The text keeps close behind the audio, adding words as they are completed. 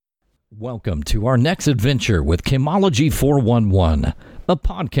Welcome to our next adventure with Kimology 411, a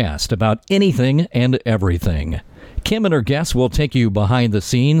podcast about anything and everything. Kim and her guests will take you behind the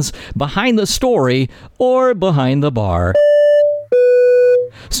scenes, behind the story, or behind the bar.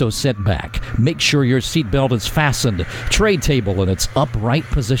 So sit back, make sure your seatbelt is fastened, tray table in its upright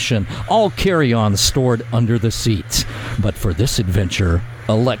position, all carry-ons stored under the seats. But for this adventure,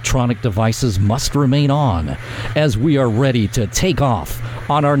 electronic devices must remain on, as we are ready to take off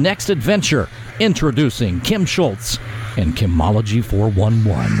on our next adventure, introducing Kim Schultz and Kimology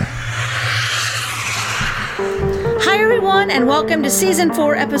 411. Hi everyone, and welcome to Season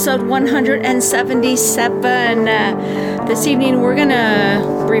 4, Episode 177. This evening we're going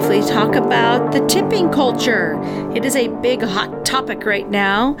to briefly talk about the tipping culture. It is a big hot topic right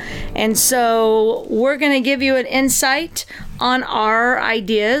now, and so we're going to give you an insight on our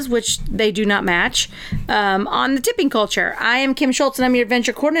ideas, which they do not match, on the tipping culture. I am Kim Schultz, and I'm your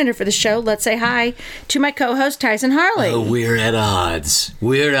adventure coordinator for the show. Let's say hi to my co-host, Tyson Harley. Oh, we're at odds.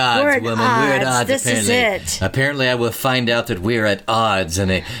 We're at odds, women. We're at odds, this apparently. Is it. Apparently, I will find out that we're at odds,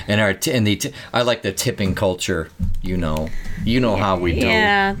 I like the tipping culture. You know how we do.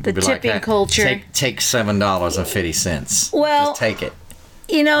 Yeah, the tipping culture. Take $7.50. Well, just take it.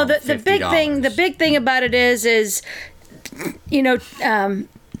 You know, the big thing about it is I'm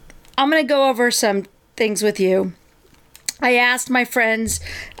going to go over some things with you. I asked my friends,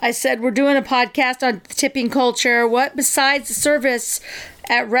 I said, we're doing a podcast on tipping culture. What besides the service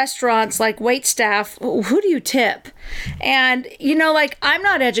at restaurants like waitstaff, who do you tip? And, I'm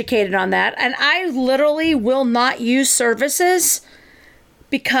not educated on that. And I literally will not use services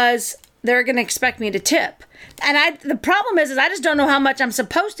because they're going to expect me to tip. And the problem is I just don't know how much I'm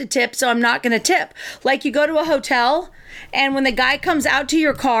supposed to tip, so I'm not going to tip. Like you go to a hotel, and when the guy comes out to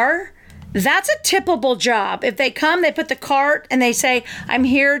your car, that's a tippable job. If they come, they put the cart, and they say, I'm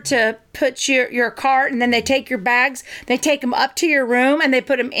here to put your cart, and then they take your bags, they take them up to your room, and they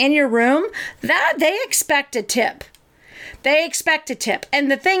put them in your room, that they expect a tip. They expect a tip.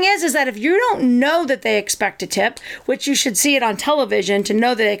 And the thing is that if you don't know that they expect a tip, which you should see it on television to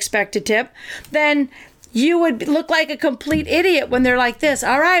know that they expect a tip, then you would look like a complete idiot when they're like this.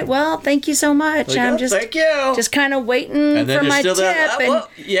 All right, well, thank you so much. I'm just kind of waiting for my tip. You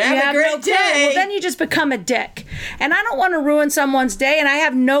have a great day. Well, then you just become a dick. And I don't want to ruin someone's day, and I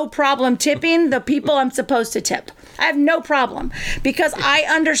have no problem tipping the people I'm supposed to tip. I have no problem because I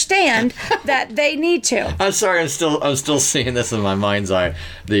understand that they need to. I'm sorry, I'm still seeing this in my mind's eye.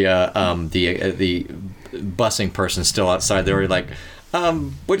 The busing person still outside there, like,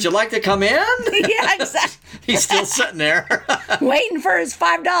 would you like to come in? Yeah, exactly. He's still sitting there. Waiting for his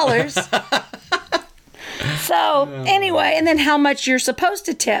 $5. So, anyway, and then how much you're supposed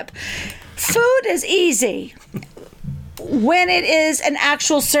to tip. Food is easy when it is an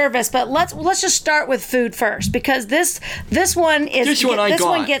actual service, but let's just start with food first, because this one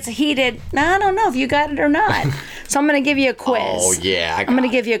gets heated. Now, I don't know if you got it or not. So I'm going to give you a quiz. Oh yeah, I'm going to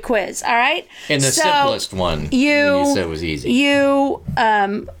give you a quiz. All right. And the simplest one. You said was easy. You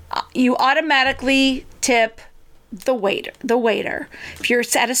automatically tip the waiter. If you're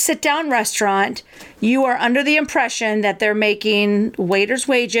at a sit-down restaurant, you are under the impression that they're making waiters'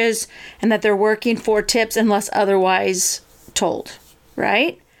 wages and that they're working for tips unless otherwise told,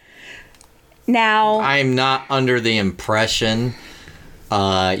 right? Now, I'm not under the impression.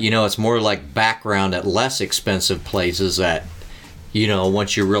 It's more like background at less expensive places that,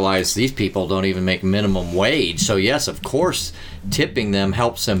 once you realize these people don't even make minimum wage. So yes, of course, tipping them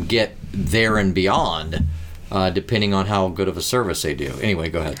helps them get there and beyond. Depending on how good of a service they do. Anyway,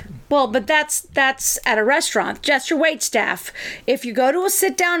 go ahead. Well, but that's at a restaurant. Just your wait staff. If you go to a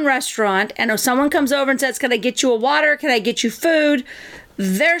sit-down restaurant and if someone comes over and says, can I get you a water? Can I get you food?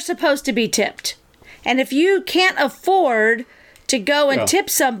 They're supposed to be tipped. And if you can't afford to go and tip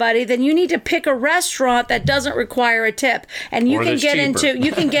somebody, then you need to pick a restaurant that doesn't require a tip. And you can get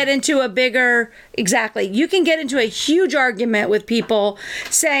into a bigger, exactly. You can get into a huge argument with people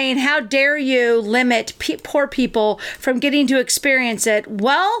saying, how dare you limit poor people from getting to experience it?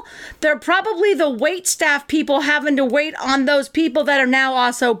 Well, they're probably the wait staff people having to wait on those people that are now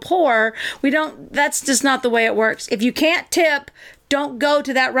also poor. That's just not the way it works. If you can't tip, don't go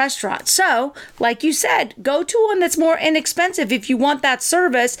to that restaurant. So, like you said, go to one that's more inexpensive if you want that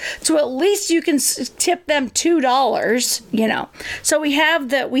service, so at least you can tip them $2, So we have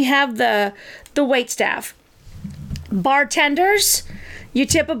the wait staff. Bartenders, you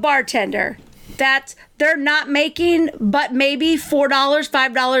tip a bartender. That they're not making but maybe $4,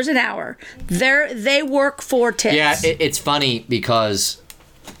 $5 an hour. They work for tips. Yeah, it's funny because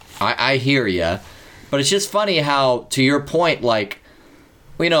I hear you, but it's just funny how, to your point, like,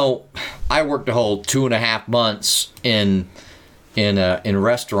 you know, I worked a whole 2.5 months in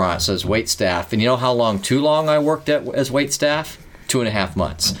restaurants as wait staff, and you know how too long I worked as wait staff? 2.5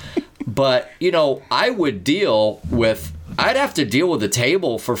 months. But I'd have to deal with the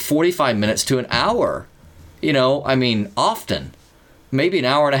table for 45 minutes to an hour. Often, maybe an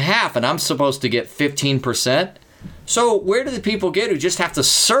hour and a half, and I'm supposed to get 15%. So where do the people get who just have to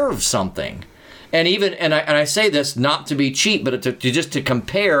serve something? And I say this not to be cheap, but to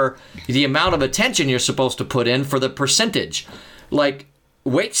compare the amount of attention you're supposed to put in for the percentage. Like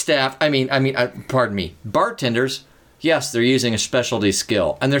wait staff, pardon me, bartenders, yes, they're using a specialty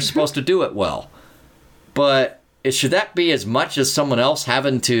skill, and they're supposed to do it well. But should that be as much as someone else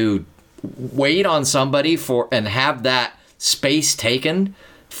having to wait on somebody and have that space taken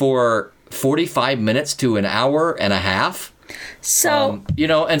for 45 minutes to an hour and a half? So,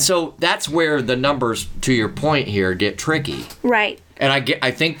 and so that's where the numbers, to your point here, get tricky. Right. And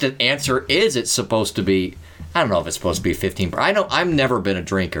I think the answer is it's supposed to be, I don't know if it's supposed to be 15. I've never been a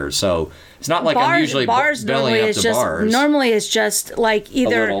drinker, so it's not like I'm usually bellying up to bars. Normally it's just like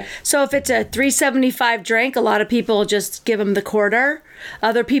either, so if it's a $3.75 drink, a lot of people just give them the quarter.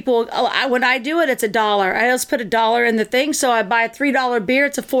 Other people, when I do it, it's $1. I just put $1 in the thing, so I buy a $3 beer.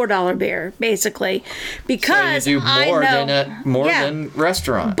 It's a $4 beer, basically, because so you do more than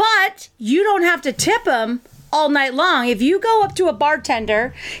restaurant. But you don't have to tip them all night long. If you go up to a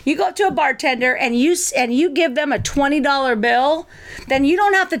bartender, and you give them a $20 bill, then you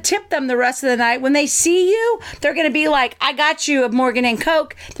don't have to tip them the rest of the night. When they see you, they're going to be like, I got you a Morgan and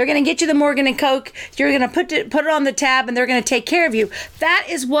Coke. They're going to get you the Morgan and Coke. You're going to put it on the tab, and they're going to take care of you. That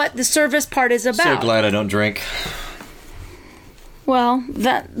is what the service part is about. So glad I don't drink. Well,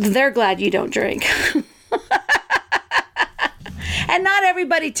 they're glad you don't drink. And not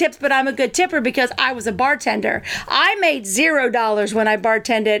everybody tips, but I'm a good tipper because I was a bartender. I made $0 when I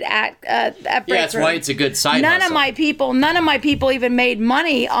bartended at Break Yeah, that's Room. why it's a good side None hustle. of my people even made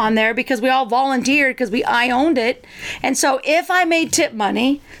money on there because we all volunteered because I owned it. And so if I made tip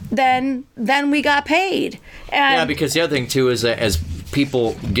money, then we got paid. And yeah, because the other thing too is that as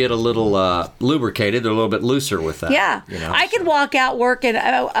people get a little lubricated, they're a little bit looser with that. Yeah, I could walk out working with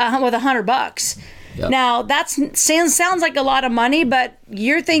 $100. Yep. Now, that sounds like a lot of money, but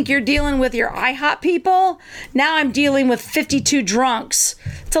you think you're dealing with your IHOP people? Now I'm dealing with 52 drunks.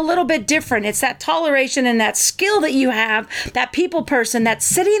 It's a little bit different. It's that toleration and that skill that you have, that people person that's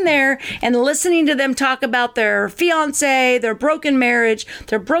sitting there and listening to them talk about their fiance, their broken marriage,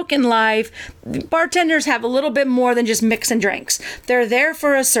 their broken life. Bartenders have a little bit more than just mixing drinks. They're there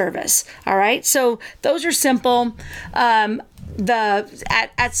for a service, all right? So those are simple. At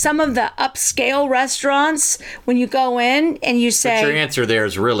some of the upscale restaurants, when you go in and you say, but your answer there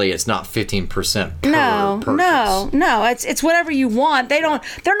is really it's not 15% per purchase. No, it's whatever you want. They're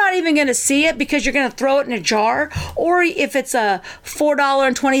not even going to see it because you're going to throw it in a jar. Or if it's a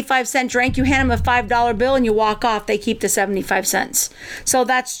 $4.25 drink, you hand them a $5 bill and you walk off. They keep the 75 cents. So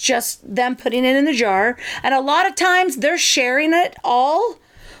that's just them putting it in the jar. And a lot of times they're sharing it all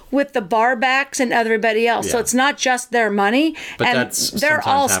with the barbacks and everybody else. Yeah. So it's not just their money. But and they're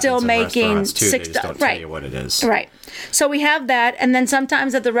all still making $6. They just don't tell you what it is. Right. So we have that. And then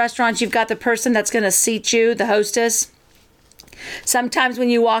sometimes at the restaurants, you've got the person that's going to seat you, the hostess. Sometimes when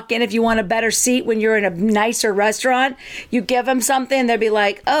you walk in, if you want a better seat when you're in a nicer restaurant, you give them something, they'll be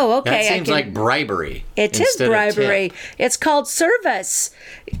like, oh, okay. That seems like bribery. It is bribery. It's called service.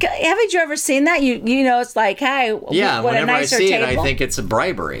 Haven't you ever seen that? You know, it's like, hey, yeah, what a whenever nicer I see table. it, I think it's a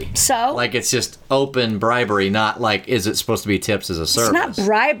bribery. So? Like it's just open bribery, not like, is it supposed to be tips as a service? It's not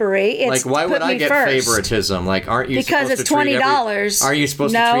bribery. It's like, why would I get first. favoritism? Like, aren't you because supposed it's to treat $20. Are you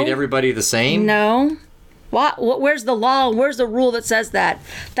supposed to treat everybody the same? No. Where's the law? Where's the rule that says that?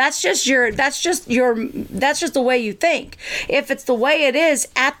 That's just the way you think. If it's the way it is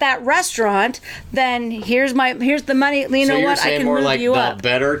at that restaurant, then here's the money. You know what? I can more move like you the up.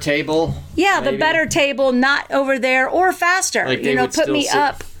 better table? Yeah, maybe? The better table, not over there or faster. Like they would put me still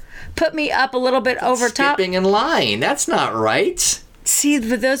up. Put me up a little bit over top. Skipping in line. That's not right. See,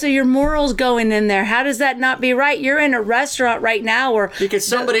 but those are your morals going in there. How does that not be right? You're in a restaurant right now where because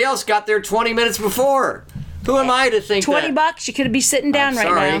somebody else got there 20 minutes before. Who am I to think $20? You could be sitting down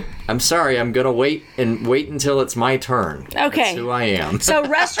right now. I'm sorry. I'm gonna wait until it's my turn. Okay, that's who I am. So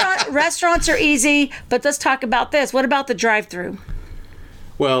restaurants are easy, but let's talk about this. What about the drive-through?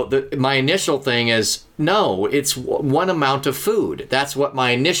 Well, my initial thing is no. It's one amount of food. That's what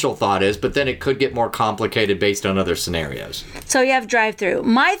my initial thought is. But then it could get more complicated based on other scenarios. So you have drive-through.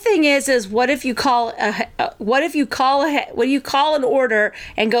 My thing is what if you call an order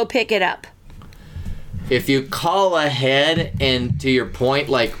and go pick it up? if you call ahead, and to your point,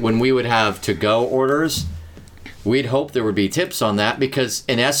 like when we would have to-go orders, we'd hope there would be tips on that, because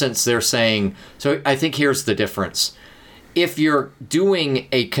in essence they're saying, so I think here's the difference. If you're doing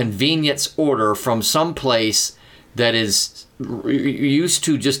a convenience order from some place that is used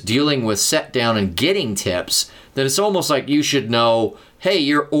to just dealing with set down and getting tips, then it's almost like you should know, hey,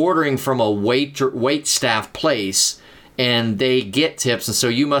 you're ordering from a wait staff place and they get tips, and so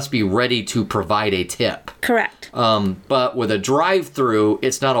you must be ready to provide a tip. Correct. But with a drive-through,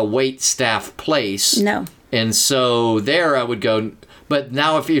 it's not a wait staff place. No. And so there I would go. But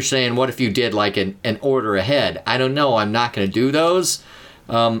now if you're saying, what if you did like an order ahead? I don't know. I'm not going to do those.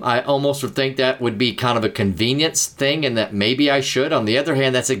 I almost would think that would be kind of a convenience thing, and that maybe I should. On the other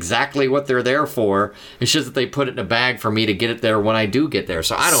hand, that's exactly what they're there for. It's just that they put it in a bag for me to get it there when I do get there.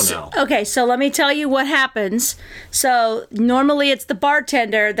 So I don't know. Okay, so let me tell you what happens. So normally it's the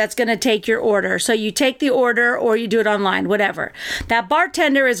bartender that's going to take your order. So you take the order or you do it online, whatever. That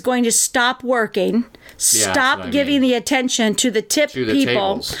bartender is going to stop working, stop giving the attention to the tip people.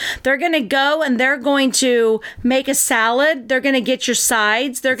 Tables. They're going to go and they're going to make a salad. They're going to get your sides.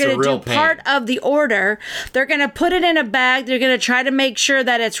 They're going to do part of the order. They're going to put it in a bag. They're going to try to make sure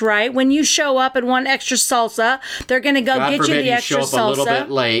that it's right. When you show up and want extra salsa, they're going to go get you the extra salsa. God forbid you show up a little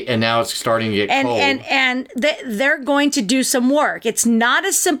bit late and now it's starting to get cold. And they're going to do some work. It's not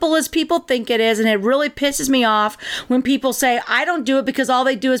as simple as people think it is, and it really pisses me off when people say, I don't do it because all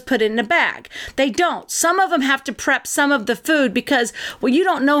they do is put it in a bag. They don't. Some of them have to prep some of the food because, well, you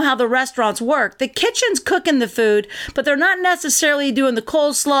don't know how the restaurants work. The kitchen's cooking the food, but they're not necessarily doing the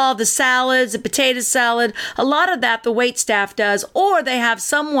coleslaw, the salads, the potato salad. A lot of that the wait staff does, or they have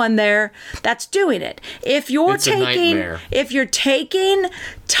someone there that's doing it. If you're taking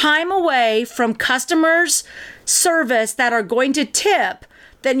time away from customers' service that are going to tip,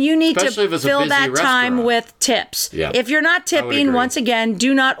 then you need to fill that time with tips. Yeah. If you're not tipping, once again,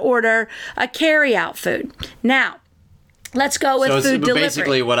 do not order a carry-out food. Now, let's go with food delivery.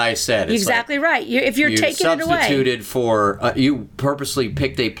 Basically what I said. It's exactly right. If you're taking it away. You substituted for, you purposely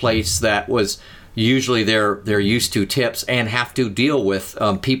picked a place that was usually they're used to tips and have to deal with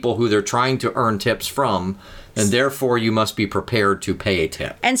people who they're trying to earn tips from. And therefore, you must be prepared to pay a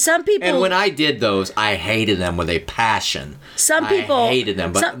tip. And some people... And when I did those, I hated them with a passion. Some people... I hated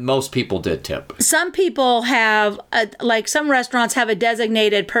them, but most people did tip. Some people have, some restaurants have a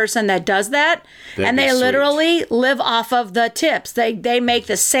designated person that does that. And they literally live off of the tips. They make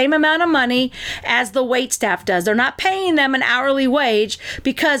the same amount of money as the wait staff does. They're not paying them an hourly wage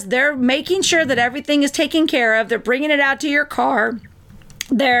because they're making sure that everything is taken care of. They're bringing it out to your car.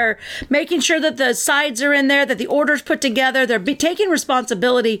 They're making sure that the sides are in there, that the order's put together. They're taking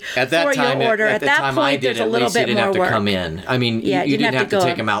responsibility for your order. At that point, there's a little bit more work. You didn't have to come in. I mean, you didn't have to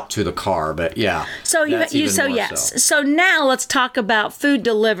take them out to the car, but yeah. So yes. So now let's talk about food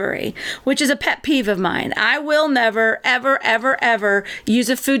delivery, which is a pet peeve of mine. I will never, ever, ever, ever use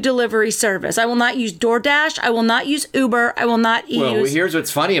a food delivery service. I will not use DoorDash. I will not use Uber. I will not use... Well, here's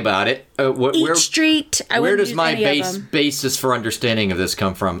what's funny about it. Eat Street. Where does my basis for understanding of this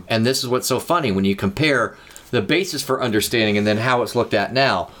come from? And this is what's so funny when you compare the basis for understanding and then how it's looked at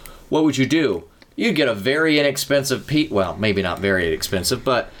now. What would you do? You'd get a very inexpensive well, maybe not very inexpensive,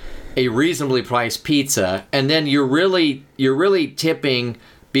 but a reasonably priced pizza, and then you're really tipping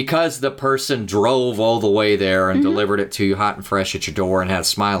because the person drove all the way there and delivered it to you hot and fresh at your door and had a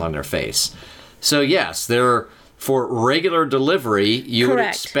smile on their face. So yes, for regular delivery, you would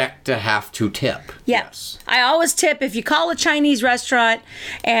expect to have to tip. Yes. I always tip if you call a Chinese restaurant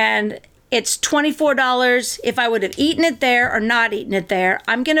and it's $24. If I would have eaten it there or not eaten it there,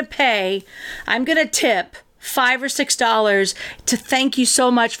 I'm going to tip $5 or $6 to thank you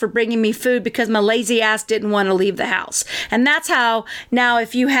so much for bringing me food because my lazy ass didn't want to leave the house. And that's how, now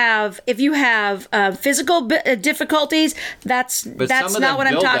if you have physical difficulties, that's not what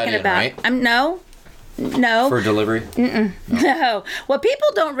I'm talking about. Right? No. For delivery? No. What people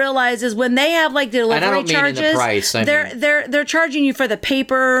don't realize is when they have like delivery and I don't charges, mean in the price. They're charging you for the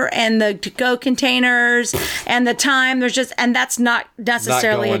paper and the to-go containers and the time. And that's not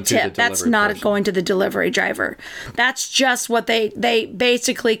necessarily a tip. That's not going to the delivery driver. That's just what they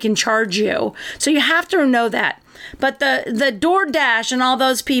basically can charge you. So you have to know that. But the DoorDash and all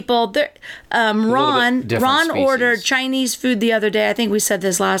those people, Ron ordered Chinese food the other day. I think we said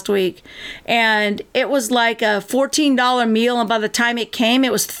this last week. And it was like a $14 meal. And by the time it came,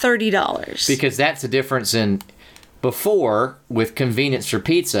 it was $30. Because that's the difference in... Before, with convenience for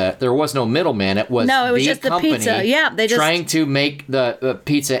pizza, there was no middleman. It was just the pizza. Yeah, they just trying to make the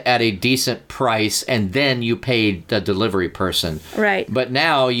pizza at a decent price, and then you paid the delivery person. Right. But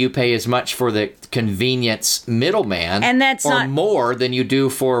now you pay as much for the convenience middleman, and that's or more than you do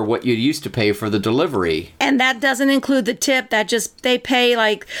for what you used to pay for the delivery. And that doesn't include the tip. That just they pay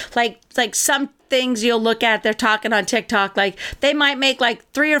like some things you'll look at, they're talking on TikTok, like they might make like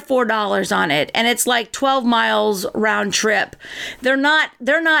 $3 or $4 on it, and it's like 12 miles round trip. They're now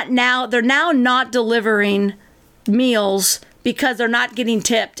not delivering meals because they're not getting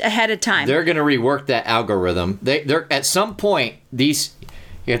tipped ahead of time. They're going to rework that algorithm. They're at some point,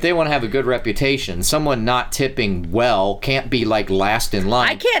 if they want to have a good reputation, someone not tipping well can't be like last in line.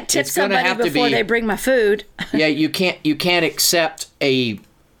 I can't tip somebody before they bring my food. Yeah, you can't accept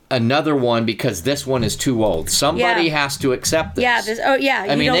another one because this one is too old. Somebody has to accept this. Yeah,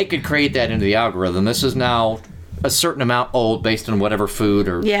 I mean, they could create that into the algorithm. This is now a certain amount old based on whatever food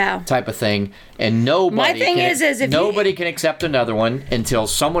or type of thing, and nobody can accept another one until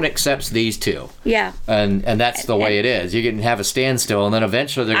someone accepts these two. Yeah, and that's the way it is. You can have a standstill, and then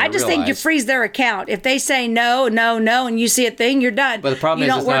eventually they're going to realize. I just think you freeze their account if they say no, and you see a thing, you're done. But the problem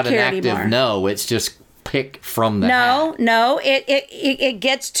is, it's not an active anymore. No. It's just pick from the hat. No, it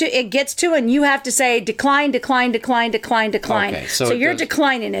gets to, and you have to say decline. Okay, so you're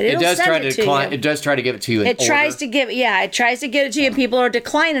declining it. It does try to decline. It does try to give it to you. It tries to get it to you, and people are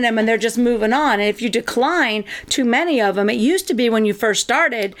declining them, and they're just moving on. And if you decline too many of them, it used to be when you first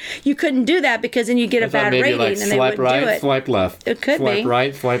started, you couldn't do that because then you get a bad rating, and they wouldn't do it. Swipe left. It could be swipe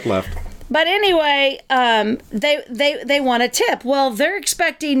right, swipe left. But anyway, they want a tip. Well, they're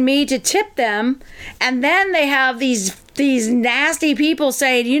expecting me to tip them, and then they have these nasty people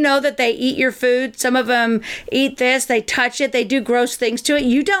saying, you know, that they eat your food. Some of them eat this, they touch it, they do gross things to it.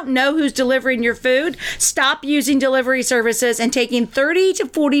 You don't know who's delivering your food. Stop using delivery services and taking 30 to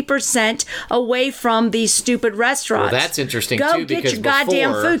 40% away from these stupid restaurants. Well, that's interesting too, because get your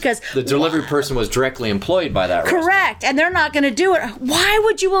goddamn food, because the delivery person was directly employed by that restaurant. Correct, and they're not going to do it. Why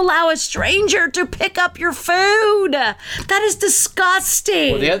would you allow a stranger to pick up your food? That is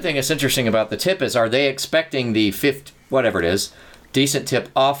disgusting. Well, the other thing that's interesting about the tip is, are they expecting the whatever it is, decent tip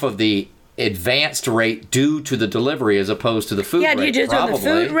off of the advanced rate due to the delivery as opposed to the food rate? Yeah, do you just do the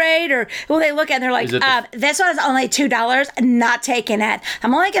food rate, or they look at it and they're like, this one is only $2, not taking it.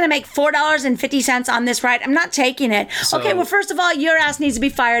 I'm only going to make $4.50 on this ride. I'm not taking it. Okay, well, first of all, your ass needs to be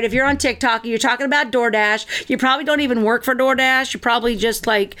fired. If you're on TikTok, you're talking about DoorDash, you probably don't even work for DoorDash. You're probably just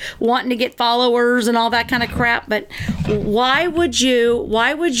like wanting to get followers and all that kind of crap. But why would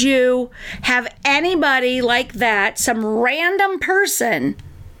you have anybody like that, some random person,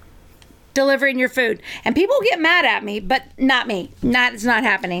 delivering your food? And people get mad at me, but not me. It's not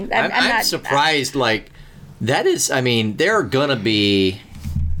happening. I'm surprised. Like, that is, I mean, there's going to be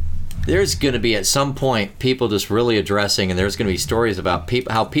at some point people just really addressing, and there's going to be stories about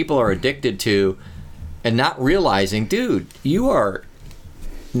how people are addicted to and not realizing, dude, you are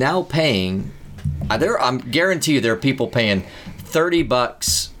now paying. I'm guarantee you there are people paying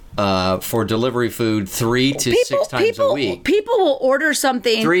 $30 for delivery food 3 to 6 times a week. People will order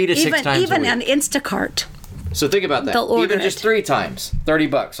something 3 to 6 times even a week. on Instacart. So think about that. Even just 3 times,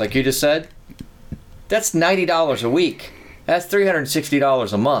 $30, like you just said, that's $90 a week. That's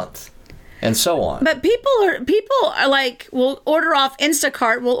 $360 a month, and so on. But people are like, will order off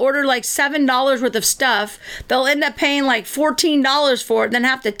Instacart. Will order like $7 worth of stuff. They'll end up paying like $14 for it, then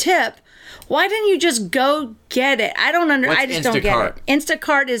have to tip. Why didn't you just go get it? I just don't get it.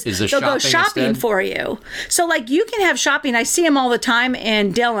 Instacart is they'll go shopping instead for you. So like you can have shopping. I see them all the time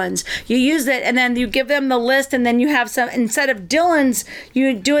in Dillon's. You use it and then you give them the list, and then you have some, instead of Dillon's,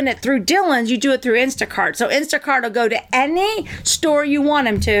 you're doing it through Dillon's, you do it through Instacart. So Instacart will go to any store you want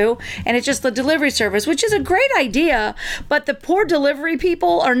them to, and it's just the delivery service, which is a great idea, but the poor delivery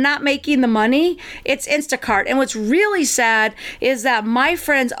people are not making the money. It's Instacart. And what's really sad is that my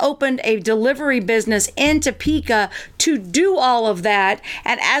friends opened a delivery business in Topeka to do all of that,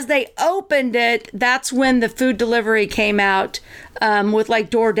 and as they opened it, that's when the food delivery came out, with like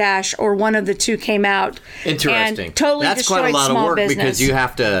DoorDash or one of the two came out. Interesting. And totally that's destroyed quite a lot of work business. because you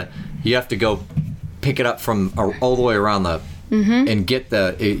have to go pick it up from all the way around the and get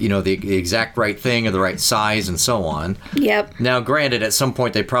the the exact right thing or the right size and so on. Yep. Now, granted, at some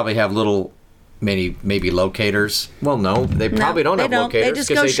point they probably have little maybe locators. Well, no, they probably don't have locators. They just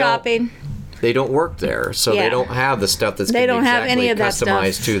go shopping. They don't work there, so they don't have the stuff that's going to be exactly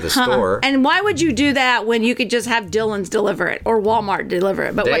customized to the store. And why would you do that when you could just have Dillon's deliver it or Walmart deliver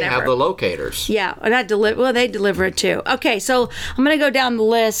it? But they whatever. Have the locators. Yeah, or not deliver. Well, they deliver it too. Okay, so I'm going to go down the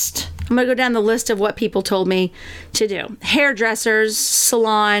list. I'm going to go down the list of what people told me to do. Hairdressers,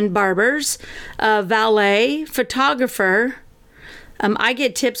 salon, barbers, valet, photographer. I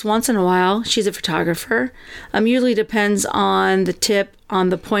get tips once in a while. She's a photographer. Usually depends on the tip on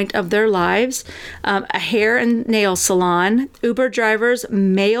the point of their lives. A hair and nail salon. Uber drivers,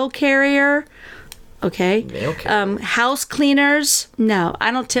 mail carrier. Okay. Mail carrier. House cleaners. No,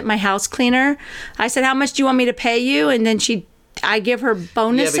 I don't tip my house cleaner. I said, how much do you want me to pay you? And then I give her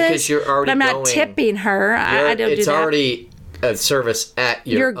bonuses. Yeah, because you're already but I'm not tipping her. I don't do that. It's already a service at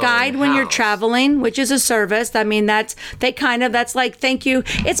your guide when you're traveling, which is a service. I mean, that's like thank you.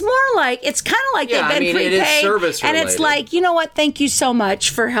 It's more like it's kind of like they've been prepaid, it is service and it's like, you know what? Thank you so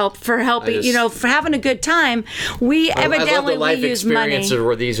much for helping. For having a good time. We evidently I love the life we use money. experiences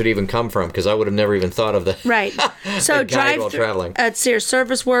where these would even come from, because I would have never even thought of that. Right. So drive while traveling. Sears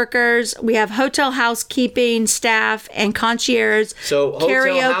service workers. We have hotel housekeeping staff and concierge. So hotel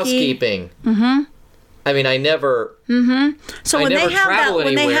karaoke. Housekeeping. Mm-hmm. I mean, I never. Mm-hmm. So when they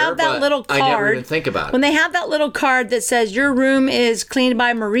have that little card, I never even think about it. When they have that little card that says your room is cleaned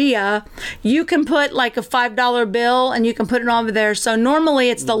by Maria, you can put like a $5 bill and you can put it over there. So normally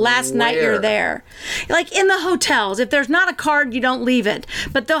it's the last night you're there, like in the hotels. If there's not a card, you don't leave it,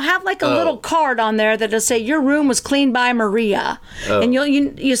 but they'll have like a little card on there that'll say your room was cleaned by Maria, and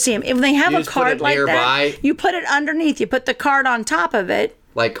you see them. If they have a card like that, you put it underneath. You put the card on top of it.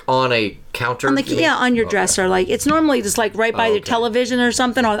 Like on a counter? On your dresser. Like it's normally just like right by your television or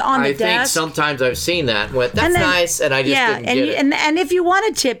something on the desk. I think sometimes I've seen that. That's nice, and I just didn't get it. And if you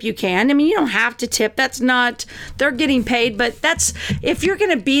want to tip, you can. I mean, you don't have to tip. That's not, they're getting paid, but that's, if you're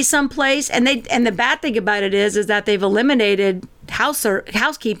going to be someplace, and the bad thing about it is that they've eliminated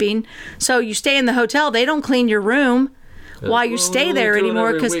housekeeping. So you stay in the hotel, they don't clean your room while you stay there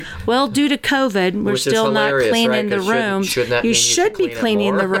anymore, because due to COVID, we're still not cleaning the room. You should be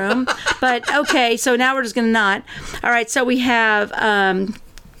cleaning the room, but okay, so now we're just gonna not. All right, so we have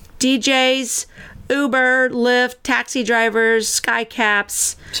DJs, Uber, Lyft, taxi drivers,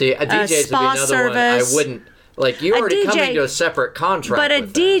 SkyCaps. See, a DJ's spa would be another service. one I wouldn't. Like, you already come into a separate contract. But a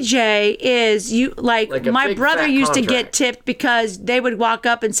DJ is, like my brother used to get tipped because they would walk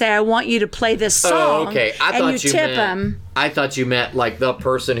up and say, I want you to play this song. Oh, okay. And you tip them. I thought you meant like the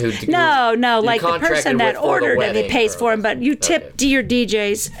person who... No, like the person that ordered and he pays for them. But you tip your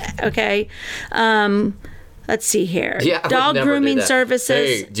DJs, okay? Let's see here. Yeah, dog grooming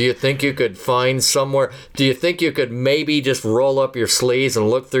services. Hey, do you think you could find somewhere? Do you think you could maybe just roll up your sleeves and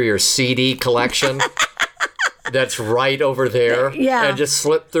look through your CD collection? That's right over there. Yeah. And just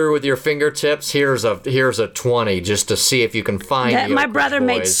slip through with your fingertips. Here's a 20 just to see if you can find my brother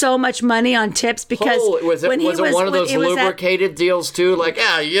made so much money on tips because was it one of those lubricated deals too? Like,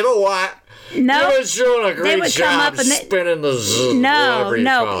 you know what? No, you was doing a great job spinning the zoom. No,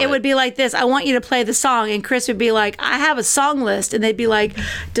 it would be like this. I want you to play the song, and Chris would be like, I have a song list, and they'd be like,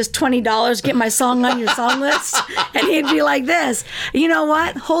 does $20 get my song on your song list? And he'd be like this. You know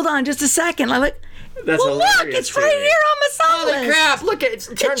what? Hold on just a second. I'm like, that's look, it's right here on my song list. Holy crap, look, it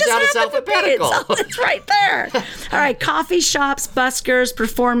turns out it's alphabetical. It's right there. All right, coffee shops, buskers,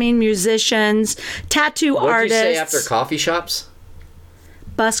 performing musicians, tattoo artists. What did you say after coffee shops?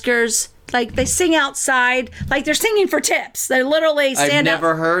 Buskers. Like, they sing outside, like they're singing for tips. They literally stand up. I've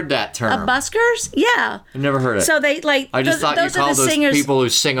never heard that term. Buskers? Yeah. I've never heard it. So they, like, I just thought you called those people who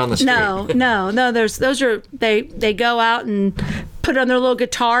sing on the street. No. Those are, they go out and put on their little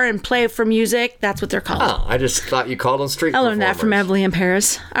guitar and play for music. That's what they're called. Oh, I just thought you called them street performers. I learned that from Emily in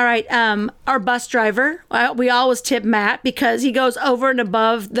Paris. All right, our bus driver, we always tip Matt because he goes over and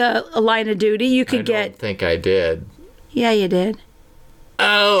above the line of duty. I don't think I did. Yeah, you did.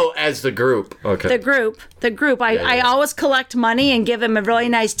 Oh, as the group. Okay. The group. I always collect money and give him a really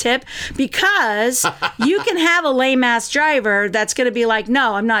nice tip because you can have a lame-ass driver that's going to be like,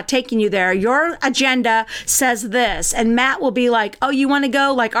 no, I'm not taking you there. Your agenda says this. And Matt will be like, oh, you want to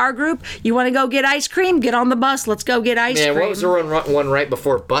go, like our group? You want to go get ice cream? Get on the bus. Let's go get ice cream. What was the one right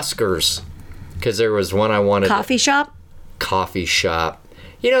before Buskers? Because there was one I wanted. Coffee shop.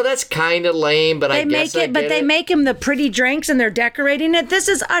 You know, that's kind of lame, but I guess I get it. But they make him the pretty drinks and they're decorating it. This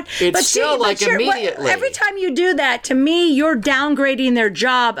is immediately. Every time you do that, to me, you're downgrading their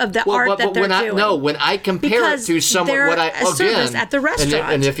job of the art that they're doing. When I compare it to someone, service at the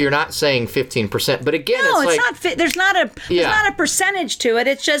restaurant, and if you're not saying 15%, but again, it's not. There's not a percentage to it.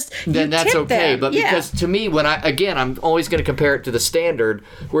 It's just then that's okay. But because to me, I'm always going to compare it to the standard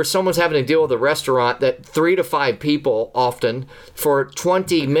where someone's having to deal with a restaurant that 3 to 5 people often for $20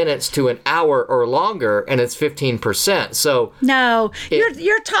 20 minutes to an hour or longer, and it's 15%. So no,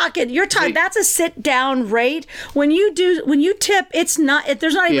 you're talking. That's a sit down rate. When you tip, there's not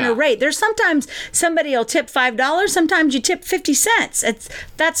even a rate. There's sometimes somebody will tip $5. Sometimes you tip 50 cents. It's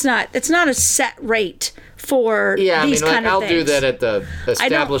not a set rate for these kind of things. I'll do that at the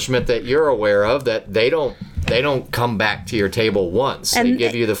establishment that you're aware of, that they don't come back to your table once. They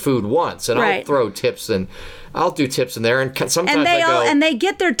give you the food once, and I'll throw tips and I'll do tips in there, and sometimes they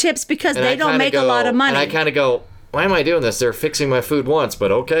get their tips because they don't make a lot of money. And I kind of go, why am I doing this? They're fixing my food once,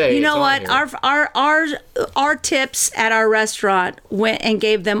 but okay. You know what? Our tips at our restaurant went and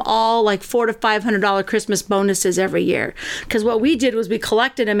gave them all like $400 to $500 Christmas bonuses every year. Because what we did was we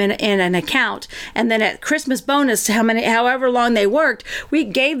collected them in an account, and then at Christmas bonus, however long they worked, we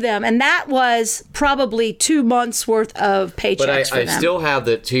gave them, and that was probably 2 months worth of paychecks for them. But I still have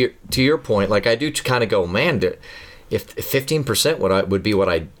to your point. Like I do kind of go, man. If 15% would be what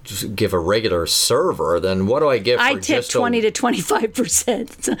I give a regular server, then what do I give? I tip 20 to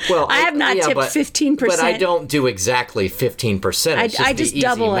 25%. Well, I have not tipped 15%. But I don't do exactly 15%. I just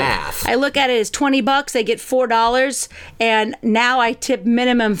double math. I look at it as $20. They get $4, and now I tip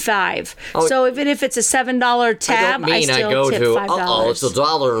minimum $5. Oh, so even if it's a $7 tab, I still tip $5. It's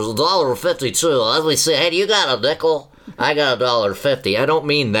 $1.52. Let me say, hey, you got a nickel? I got $1.50. I don't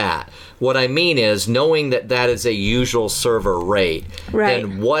mean that. What I mean is knowing that is a usual server rate. Right.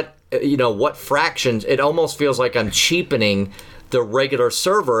 Then what fractions? It almost feels like I'm cheapening the regular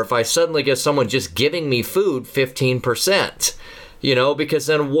server if I suddenly get someone just giving me food 15%. Because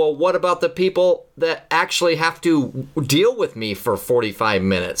then, what about the people that actually have to deal with me for 45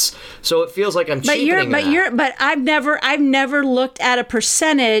 minutes? So it feels like I'm cheapening that. But I've never looked at a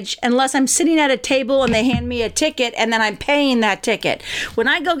percentage unless I'm sitting at a table and they hand me a ticket and then I'm paying that ticket. When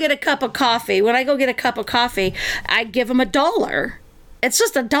I go get a cup of coffee, I give them $1. It's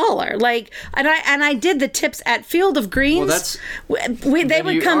just $1. And I did the tips at Field of Greens. They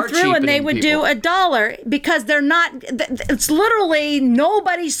would come through and they would do $1 because they're not. It's literally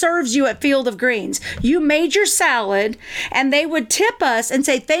nobody serves you at Field of Greens. You made your salad, and they would tip us and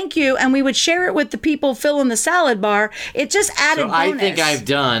say thank you, and we would share it with the people filling the salad bar. It just added bonus. I think I've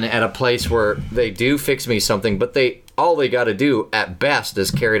done at a place where they do fix me something, but all they got to do at best is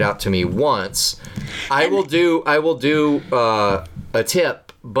carry it out to me once. I will do a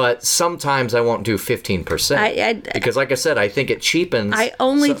tip, but sometimes I won't do 15%. Because like I said, I think it cheapens. I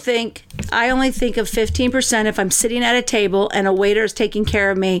only think of 15% if I'm sitting at a table and a waiter is taking care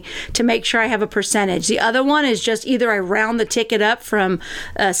of me to make sure I have a percentage. The other one is just either I round the ticket up from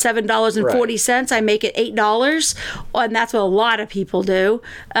 $7.40, I make it $8, and that's what a lot of people do.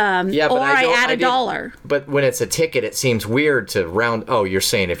 Or I add $1. But when it's a ticket, it seems weird to round. Oh, you're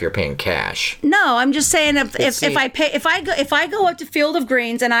saying if you're paying cash? No, I'm just saying if I go up to Field of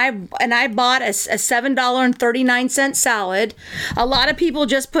Greens and I bought a $7.39 salad, a lot of people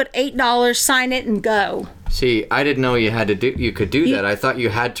just put $8, sign it, and go. See, I didn't know you could do that. I thought you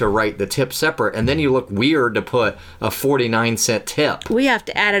had to write the tip separate, and then you look weird to put a 49-cent tip. We have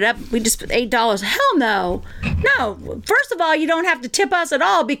to add it up. We just put $8. Hell no. No. First of all, you don't have to tip us at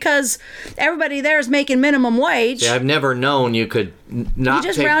all because everybody there is making minimum wage. Yeah, I've never known you could not. You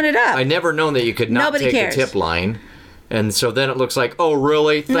just round it up. I never known that you could not take the tip line. And so then it looks like, oh,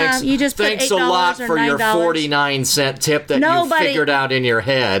 really? Thanks, you just thanks a lot for your 49-cent tip that you figured out in your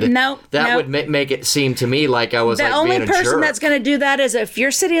head. That would make it seem to me like I was being a jerk. The only person that's going to do that is if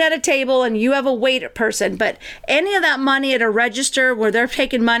you're sitting at a table and you have a waiter person. But any of that money at a register where they're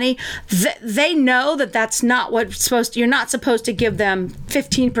taking money, they know that's not what's supposed to. You're not supposed to give them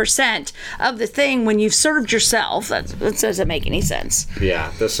 15% of the thing when you've served yourself. That doesn't make any sense. Yeah.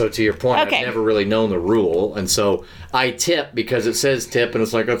 So to your point, okay. I've never really known the rule, and so I tip because it says tip, and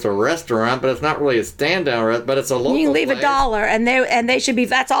it's like it's a restaurant, but it's not really a stand-down restaurant, but it's a local. You can leave place. $1, and they should be.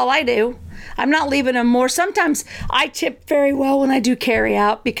 That's all I do. I'm not leaving them more. Sometimes I tip very well when I do carry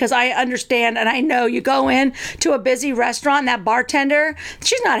out because I understand and I know you go in to a busy restaurant and that bartender,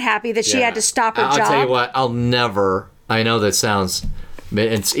 she's not happy that she had to stop her job. I'll tell you what, I'll never. I know that sounds.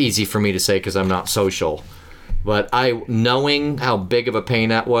 It's easy for me to say because I'm not social, but knowing how big of a pain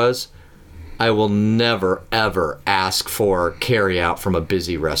that was. I will never, ever ask for carry-out from a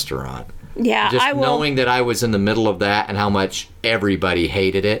busy restaurant. Yeah, I will. Just knowing that I was in the middle of that and how much everybody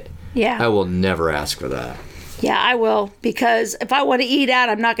hated it, I will never ask for that. Yeah, I will, because if I want to eat out,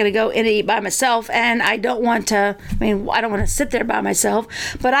 I'm not going to go in and eat by myself, and I don't want to, I don't want to sit there by myself,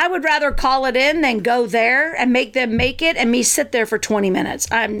 but I would rather call it in than go there and make them make it and me sit there for 20 minutes.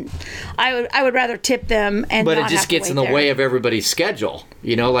 I would rather tip them and but not it just have to gets wait in the there. way of everybody's schedule.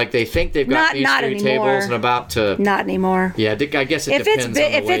 You know, like they think they've got these three tables and about to... Not anymore. Yeah, I guess it depends on the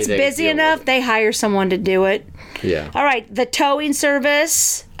way if it's busy enough, they hire someone to do it. Yeah. All right, the towing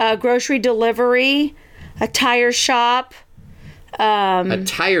service, grocery delivery, a tire shop. A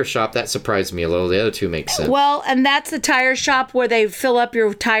tire shop, that surprised me a little. The other two make sense. Well, and that's the tire shop where they fill up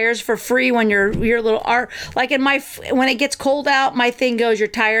your tires for free when your little like when it gets cold out, my thing goes, your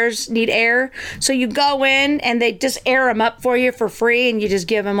tires need air, so you go in and they just air them up for you for free, and you just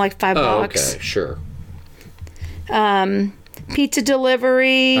give them like $5. Okay, sure. Pizza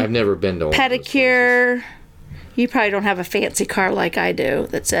delivery. I've never been to one pedicure. Of those places. You probably don't have a fancy car like I do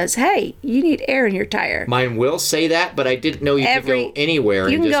that says, "Hey, you need air in your tire." Mine will say that, but I didn't know you could go anywhere.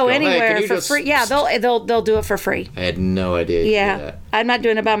 You can go anywhere for free. Yeah, they'll do it for free. I had no idea. Yeah, I'm not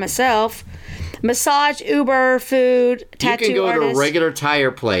doing it by myself. Massage, Uber, food, tattoo artist. You can go to a regular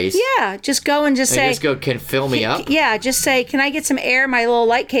tire place. Yeah, just go and just say. Just go, can fill me up? Yeah, just say, can I get some air? My little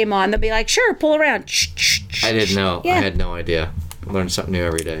light came on. They'll be like, sure, pull around. I didn't know. Yeah. I had no idea. Learn something new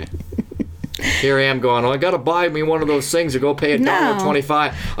every day. Here I am going, I got to buy me one of those things to go pay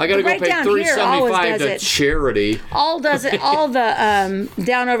 $1.25. I got to go pay $3.75 to charity. All the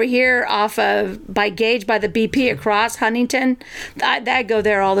down over here off of by Gage by the BP across Huntington, I go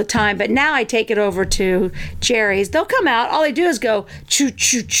there all the time. But now I take it over to Jerry's. They'll come out. All they do is go choo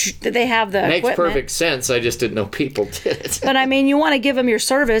choo choo. They have the Makes equipment. Perfect sense. I just didn't know people did it. But I mean, you want to give them your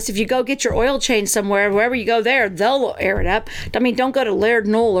service. If you go get your oil change somewhere, wherever you go there, they'll air it up. I mean, don't go to Laird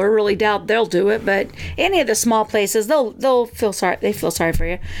Noller. Really doubt they'll do it, but any of the small places, they'll feel sorry. They feel sorry for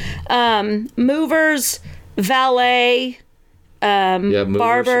you. Movers, valet, barbers,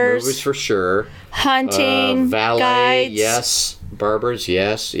 movers for sure. Hunting, valet, guides, yes. Barbers,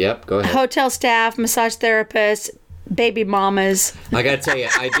 yes. Yep. Go ahead. Hotel staff, massage therapists, baby mamas. I gotta tell you,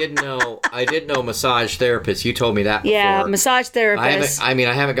 I didn't know massage therapists. You told me that before. Yeah, massage therapists. I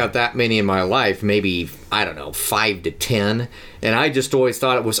haven't got that many in my life. Maybe, I don't know, 5 to 10. And I just always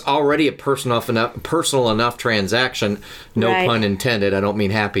thought it was already a personal enough transaction. No pun intended. I don't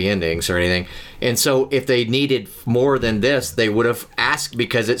mean happy endings or anything. And so if they needed more than this, they would have asked,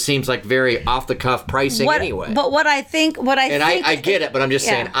 because it seems like very off the cuff pricing anyway. But I get it, but I'm just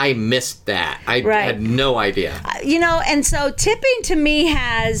saying I missed that. I had no idea. And so tipping to me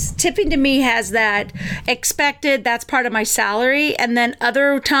has that expected. That's part of my salary, and then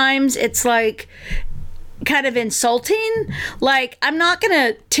other times it's like kind of insulting. Like, I'm not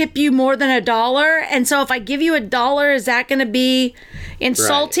gonna tip you more than $1, and so if I give you $1, is that gonna be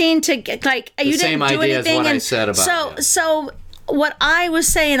insulting to get, like, you didn't do anything? As what I said about so what I was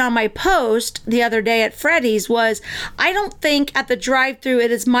saying on my post the other day at Freddy's was, I don't think at the drive-thru it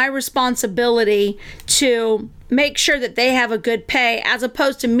is my responsibility to make sure that they have a good pay, as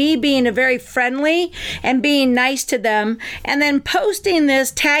opposed to me being a very friendly and being nice to them and then posting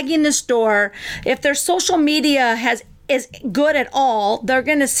this, tagging the store. If their social media is good at all, they're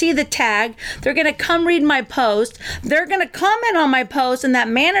going to see the tag, they're going to come read my post, they're going to comment on my post, and that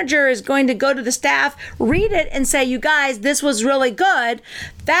manager is going to go to the staff, read it, and say, you guys, this was really good.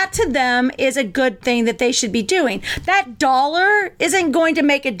 That to them is a good thing that they should be doing. That $1 isn't going to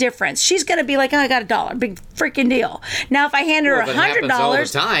make a difference. She's going to be like, oh, I got $1, big freaking deal. Now, if I hand her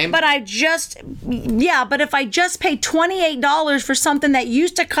 $100, but if I just pay $28 for something that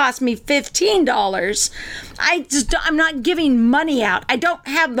used to cost me $15, I'm not giving money out. I don't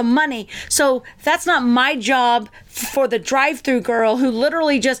have the money. So that's not my job for the drive-thru girl who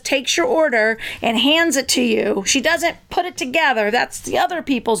literally just takes your order and hands it to you. She doesn't put it together. That's the other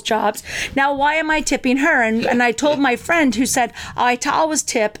people's jobs. Now, why am I tipping her? And I told my friend who said, I always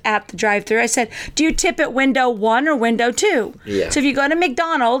tip at the drive-thru. I said, do you tip at window 1 or window 2? Yeah. So if you go to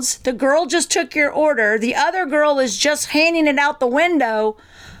McDonald's, the girl just took your order. The other girl is just handing it out the window.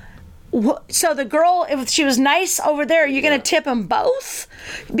 So the girl, if she was nice over there, you're going to tip them both?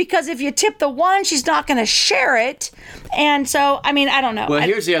 Because if you tip the one, she's not going to share it. And so, I mean, I don't know. Well,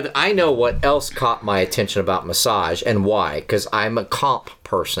 here's the other. I know what else caught my attention about massage and why. Because I'm a comp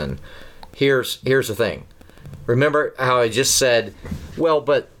person. Here's the thing. Remember how I just said, well,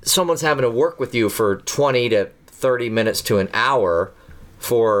 but someone's having to work with you for 20 to 30 minutes to an hour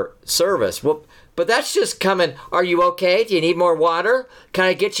for service. Well, but that's just coming. Are you okay? Do you need more water? Can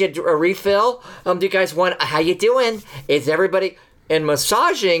I get you a refill? Do you guys want? How you doing? Is everybody? And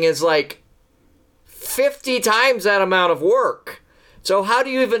massaging is like 50 times that amount of work. So how do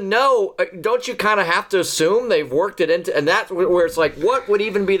you even know? Don't you kind of have to assume they've worked it into, and that's where it's like, what would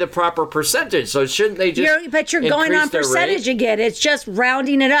even be the proper percentage? So shouldn't they just? But you're going on percentage again. It's just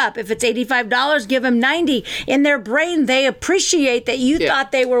rounding it up. If it's $85, give them $90. In their brain, they appreciate that you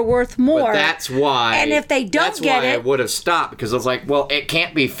thought they were worth more. But that's why. And if they don't get it, I would have stopped, because I was like, well, it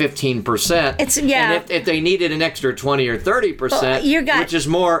can't be 15%. And if they needed an extra 20 or 30%, which is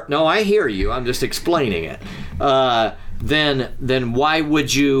more. No, I hear you. I'm just explaining it. Then why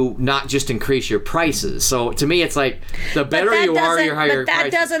would you not just increase your prices? So to me, it's like the better you are, your higher your prices.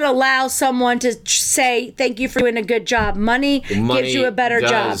 But that doesn't allow someone to say, thank you for doing a good job. Money gives you a better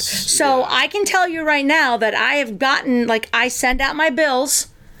job. So I can tell you right now that I have gotten, I send out my bills.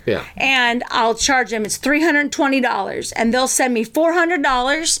 Yeah. And I'll charge them, it's $320, and they'll send me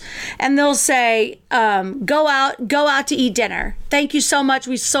 $400, and they'll say, go out to eat dinner. Thank you so much.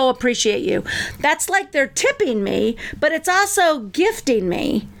 We so appreciate you. That's like they're tipping me, but it's also gifting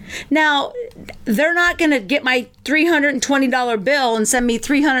me. Now, they're not going to get my $320 bill and send me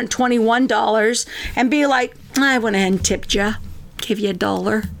 $321 and be like, I went ahead and tipped you, give you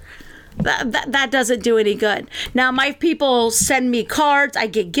 $1. That doesn't do any good. Now, my people send me cards. I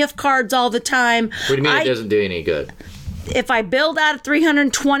get gift cards all the time. What do you mean it doesn't do any good? If I billed out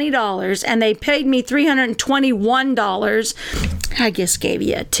 $320 and they paid me $321, I just gave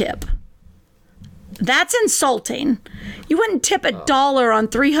you a tip. That's insulting. You wouldn't tip $1 on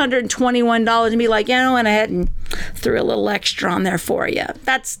 $321 and be like, I went ahead and threw a little extra on there for you.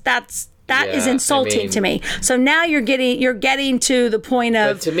 That is insulting to me. So now you're getting to the point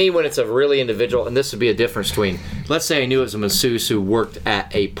of. But to me, when it's a really individual, and this would be a difference between, let's say I knew it was a masseuse who worked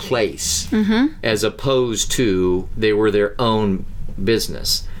at a place, as opposed to they were their own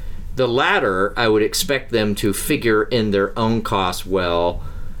business. The latter, I would expect them to figure in their own costs well,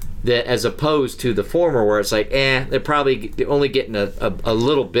 that as opposed to the former, where it's like, they're probably only getting a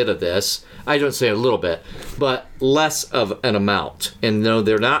little bit of this. I don't say a little bit, but less of an amount. And no,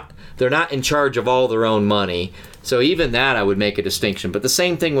 they're not in charge of all their own money. So even that, I would make a distinction. But the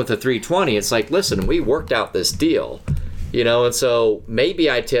same thing with the $320. It's like, listen, we worked out this deal, and so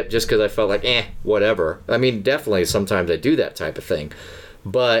maybe I tipped just because I felt like, whatever. I mean, definitely sometimes I do that type of thing.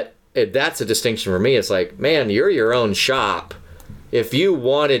 But that's a distinction for me. It's like, man, you're your own shop. If you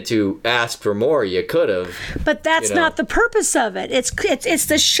wanted to ask for more, you could have. But that's not the purpose of it. It's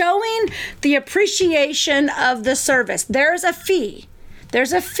the showing the appreciation of the service. There's a fee.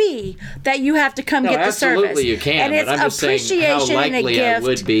 There's a fee that you have to come get the service. Absolutely, you can. And it's but I'm just saying how likely I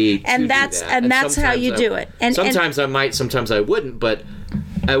would be to and that's do that. And that's how you do it. And sometimes I might, sometimes I wouldn't, but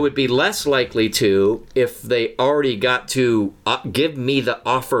I would be less likely to if they already got to give me the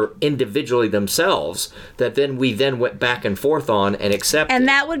offer individually themselves, that then we went back and forth on and accepted. And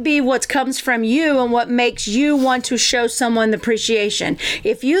that would be what comes from you and what makes you want to show someone the appreciation.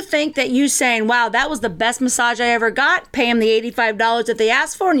 If you think that you saying, wow, that was the best massage I ever got, pay them the $85 that they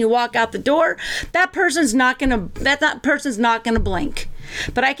asked for, and you walk out the door, that person's not gonna blink.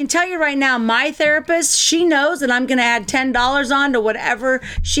 But I can tell you right now, my therapist, she knows that I'm going to add $10 on to whatever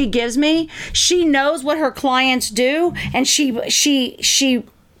she gives me. She knows what her clients do, and she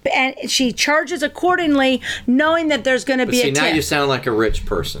charges accordingly, knowing that there's going to be a tip. See, now you sound like a rich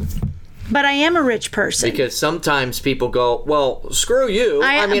person. But I am a rich person. Because sometimes people go, well, screw you.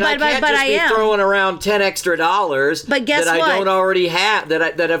 I can't just be throwing around $10 extra but guess that what? I don't already have,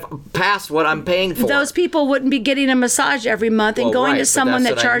 that have passed what I'm paying for. Those people wouldn't be getting a massage every month and going to someone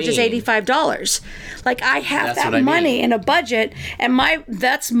that charges $85. Like, I have that money in a budget, and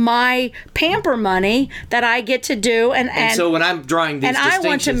that's my pamper money that I get to do. And so when I'm drawing these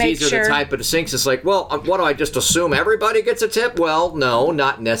distinctions, these are the type of distinctions. It's like, well, what do I just assume everybody gets a tip? Well, no,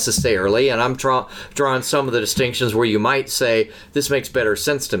 not necessarily. And I'm drawing some of the distinctions where you might say, this makes better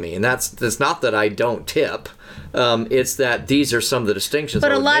sense to me. And that's not that I don't tip. It's that these are some of the distinctions.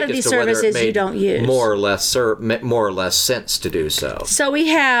 But a lot of these services you don't use. More or less sense to do so. So we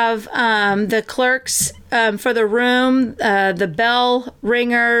have the clerks for the room, the bell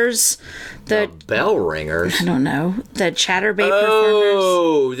ringers. The bell ringers? I don't know. The chatterbait performers.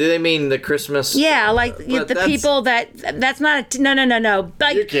 Oh, do they mean the Christmas? Yeah, like the people that's not no.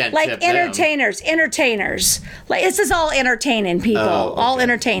 Like, you can't like tip entertainers. Like, this is all entertaining people. All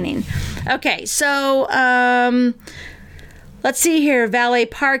entertaining. Okay, so let's see here. Valet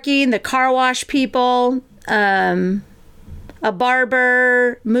parking, the car wash people, a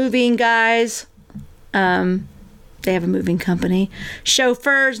barber, moving guys. They have a moving company.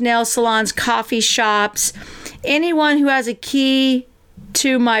 Chauffeurs, nail salons, coffee shops. Anyone who has a key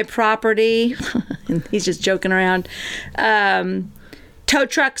to my property. He's just joking around. tow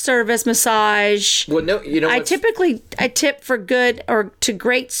truck service, massage. Well, no, you know, I tip for good or to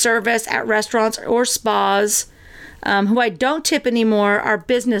great service at restaurants or spas. Who I don't tip anymore are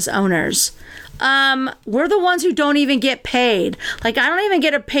business owners. We're the ones who don't even get paid. Like, I don't even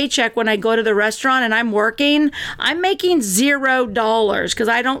get a paycheck when I go to the restaurant and I'm working. I'm making $0 because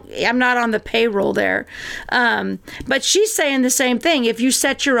I'm not on the payroll there. But she's saying the same thing. If you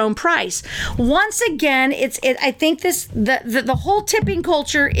set your own price, once again, I think the whole tipping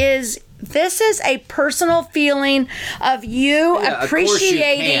culture is. This is a personal feeling of you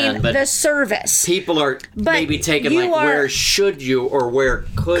appreciating the service. People are maybe taking where should you or where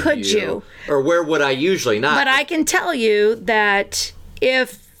could you or where would I usually not. But I can tell you that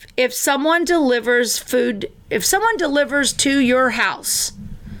if someone delivers food, if someone delivers to your house,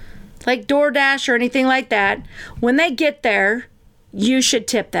 like DoorDash or anything like that, when they get there, you should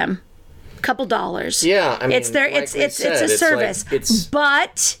tip them a couple dollars. Yeah, I mean, it's a service,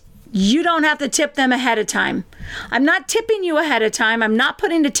 but you don't have to tip them ahead of time. I'm not tipping you ahead of time. I'm not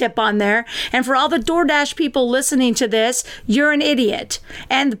putting a tip on there. And for all the DoorDash people listening to this, you're an idiot.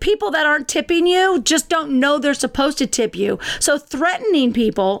 And the people that aren't tipping you just don't know they're supposed to tip you. So threatening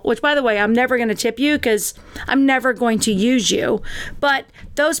people, which by the way, I'm never going to tip you because I'm never going to use you. But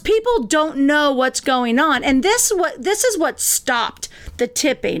those people don't know what's going on. And this is what stopped the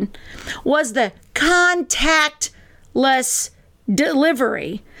tipping was the contactless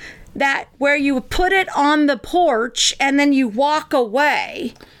delivery. That where you put it on the porch and then you walk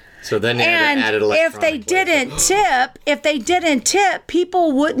away. So then you added electronic. If they didn't tip,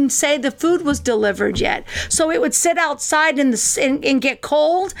 people wouldn't say the food was delivered yet. So it would sit outside and get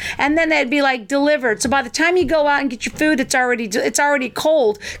cold, and then they'd be like delivered. So by the time you go out and get your food, it's already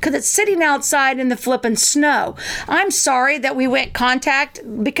cold because it's sitting outside in the flipping snow. I'm sorry that we went contact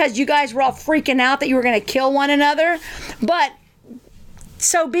because you guys were all freaking out that you were going to kill one another, but.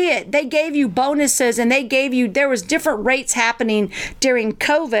 So be it. They gave you bonuses and there was different rates happening during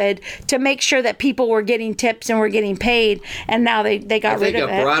COVID to make sure that people were getting tips and were getting paid. And now they got rid of it. I think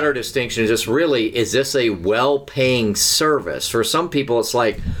a broader distinction is just really, is this a well-paying service? For some people, it's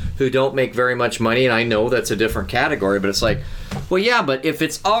like who don't make very much money. And I know that's a different category, but it's like, well, yeah, but if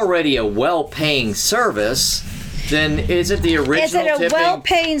it's already a well-paying service, then is it the original tipping? Is it a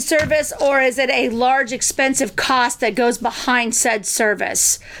well-paying service or is it a large, expensive cost that goes behind said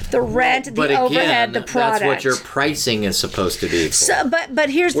service? The rent, the overhead, the product. That's what your pricing is supposed to be for. So, but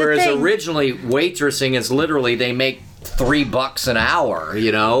here's the thing. Whereas originally, waitressing is literally they make $3 an hour,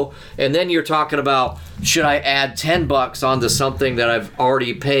 you know? And then you're talking about, should I add $10 onto something that I've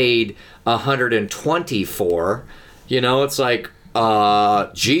already paid $120 for? You know, it's like...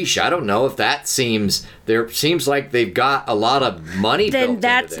 geesh, I don't know if that seems like they've got a lot of money built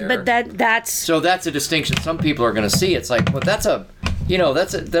into there. But that's so that's a distinction some people are going to see. It's like, well,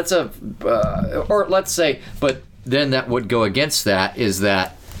 or let's say, but then that would go against that is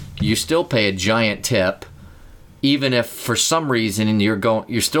that you still pay a giant tip, even if for some reason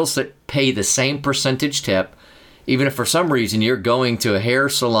you still pay the same percentage tip, even if for some reason you're going to a hair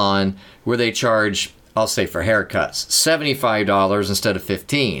salon where they charge. I'll say for haircuts, $75 instead of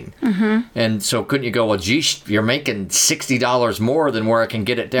 $15. Mm-hmm. And so couldn't you go, well, geez, you're making $60 more than where I can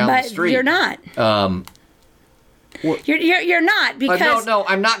get it down the street. But you're not. You're not because... No,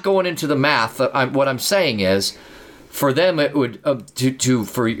 I'm not going into the math. What I'm saying is, for them, it would,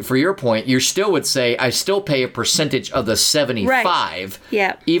 for your point, you still would say, I still pay a percentage of the 75, right.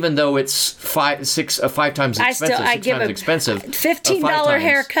 Yeah. Even though it's five times expensive. $15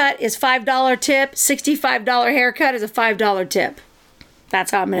 haircut is $5 tip. $65 haircut is a $5 tip.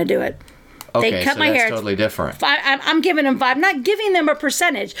 That's how I'm going to do it. Okay, they cut my hair. That's totally different. I'm giving them $5. I'm not giving them a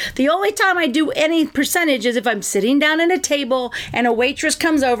percentage. The only time I do any percentage is if I'm sitting down at a table and a waitress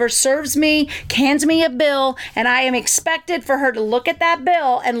comes over, serves me, hands me a bill, and I am expected for her to look at that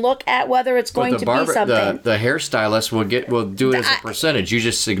bill and look at whether it's going to be something. The hairstylist will do it as a percentage. You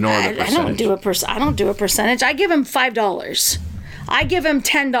just ignore the percentage. I don't do a percentage. I give him $5. I give him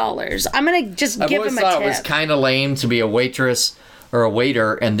 $10. I'm gonna just give him a tip. I always thought it was kind of lame to be a waitress or a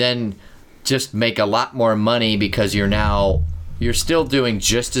waiter and then just make a lot more money because you're still doing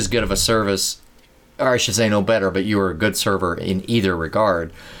just as good of a service, or I should say no better, but you were a good server in either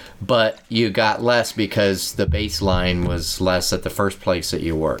regard. But you got less because the baseline was less at the first place that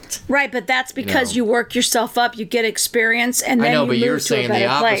you worked. Right, but that's because you work yourself up, you get experience, and then I know, you but move you're to saying a better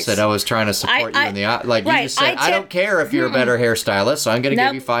the opposite. place. I was trying to support you in the like right, you just said. I don't care if you're a better hairstylist, so I'm going to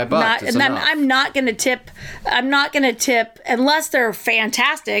give you $5. I'm not going to tip. I'm not going to tip unless they're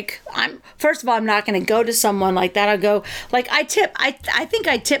fantastic. First of all, I'm not going to go to someone like that. I'll go like I tip. I think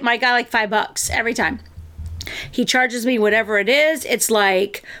I tip my guy like $5 every time. He charges me whatever it is. It's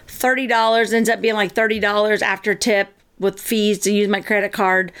like $30, ends up being like $30 after tip with fees to use my credit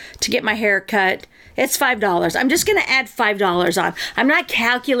card to get my hair cut. It's $5. I'm just going to add $5 on. I'm not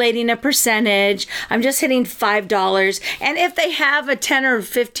calculating a percentage. I'm just hitting $5. And if they have a 10 or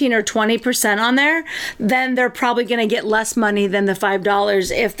 15 or 20% on there, then they're probably going to get less money than the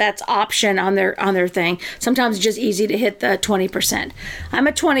 $5 if that's option on their thing. Sometimes it's just easy to hit the 20%. I'm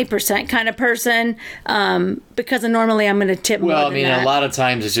a 20% kind of person because normally I'm going to tip more than that. A lot of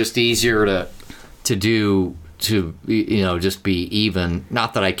times it's just easier to do to, just be even.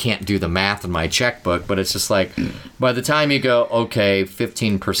 Not that I can't do the math in my checkbook, but it's just like, by the time you go, okay,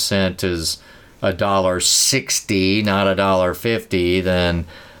 15% is $1.60, not $1.50, then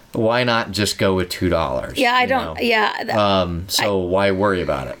why not just go with $2? Yeah, I don't. Yeah. Why worry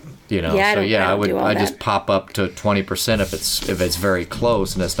about it? I just pop up to 20% if it's very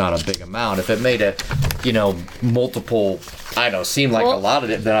close and it's not a big amount. If it made it, multiple, seem like a lot of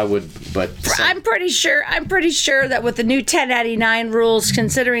it, then I would. But I'm pretty sure that with the new 1099 rules,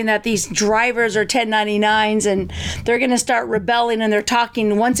 considering that these drivers are 1099s and they're going to start rebelling, and they're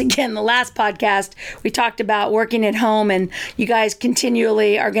talking once again. The last podcast we talked about working at home, and you guys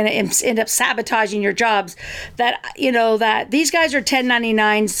continually are going to end up sabotaging your jobs. That that these guys are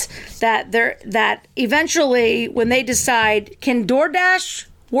 1099s. That eventually, when they decide, can DoorDash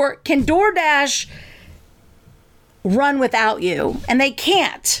work? Can DoorDash run without you? And they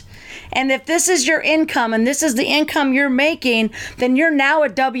can't. And if this is your income and this is the income you're making, then you're now a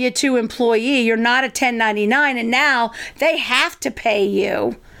W-2 employee. You're not a 1099, and now they have to pay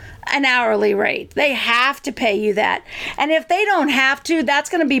you an hourly rate. They have to pay you that. And if they don't have to, that's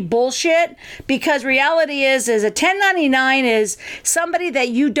going to be bullshit, because reality is a 1099 is somebody that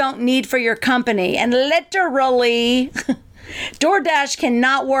you don't need for your company. And literally, DoorDash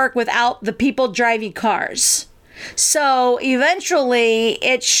cannot work without the people driving cars. So eventually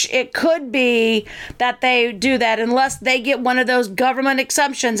it could be that they do that, unless they get one of those government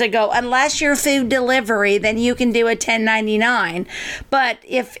exemptions that go, unless you're food delivery, then you can do a 1099. But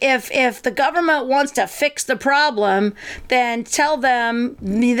if the government wants to fix the problem, then tell them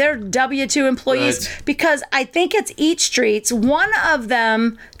they're W-2 employees, because I think it's Eat Streets. One of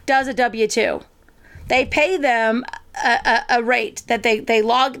them does a W-2. They pay them a rate that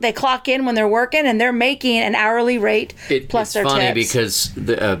they clock in when they're working, and they're making an hourly rate plus their tips. It's funny because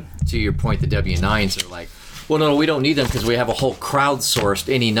to your point, the W-9s are like, well, no, we don't need them because we have a whole crowdsourced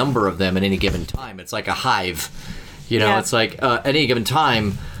any number of them at any given time. It's like a hive, It's like at any given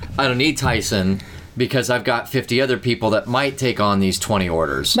time, I don't need Tyson because I've got 50 other people that might take on these 20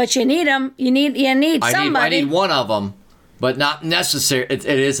 orders. But you need them. You need somebody. I need one of them. But not necessary. It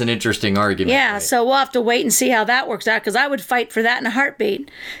is an interesting argument. Yeah, right? So we'll have to wait and see how that works out, because I would fight for that in a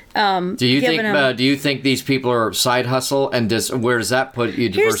heartbeat. Do you think these people are side hustle, and where does that put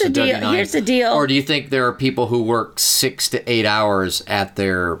you versus W-9? Here's the deal. Or do you think there are people who work 6 to 8 hours at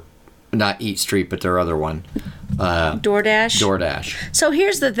their, not Eat Street, but their other one? DoorDash. So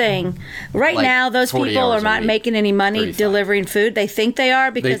here's the thing. Right now, those people are not making any money 35. Delivering food. They think they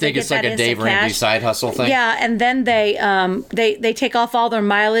are because they think it's like a Dave Ramsey side hustle thing. Yeah, and then they take off all their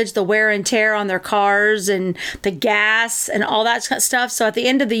mileage, the wear and tear on their cars, and the gas and all that stuff. So at the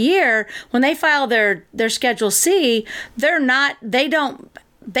end of the year, when they file their Schedule C,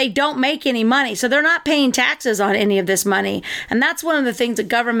 they don't make any money. So they're not paying taxes on any of this money. And that's one of the things the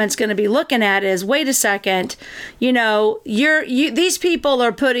government's going to be looking at is, wait a second, these people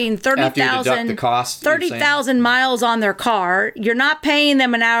are putting 30,000 miles on their car. You're not paying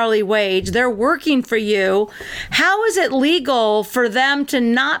them an hourly wage. They're working for you. How is it legal for them to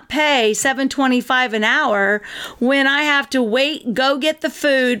not pay $7.25 an hour when I have to wait, go get the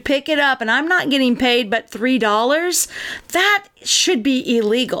food, pick it up, and I'm not getting paid but $3? That should be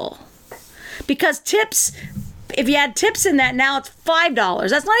illegal, because tips, if you add tips in that, now it's $5.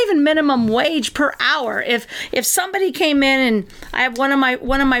 That's not even minimum wage per hour. If somebody came in, and I have one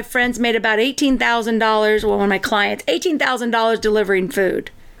of my friends made about $18,000, one of my clients, $18,000 delivering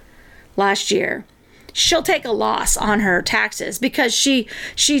food last year. She'll take a loss on her taxes because she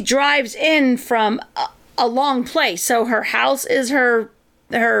drives in from a long place. So her house is her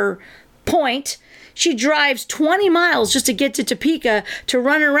point. She drives 20 miles just to get to Topeka to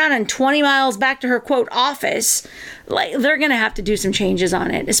run around, and 20 miles back to her, quote, office. Like, they're going to have to do some changes on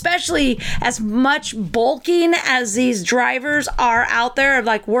it, especially as much bulking as these drivers are out there of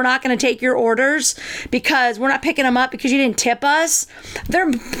like, we're not going to take your orders because we're not picking them up because you didn't tip us.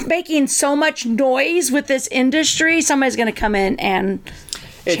 They're making so much noise with this industry. Somebody's going to come in and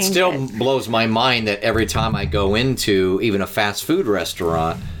it still blows my mind that every time I go into even a fast food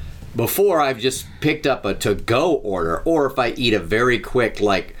restaurant, before I've just picked up a to-go order, or if I eat a very quick,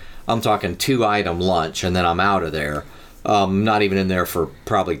 like I'm talking 2-item lunch, and then I'm out of there, not even in there for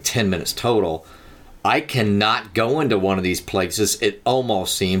probably 10 minutes total, I cannot go into one of these places. It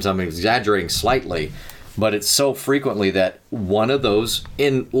almost seems, I'm exaggerating slightly, but it's so frequently that one of those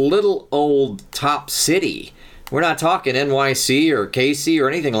in little old Top City, we're not talking NYC or KC or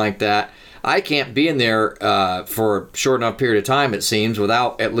anything like that, I can't be in there for a short enough period of time, it seems,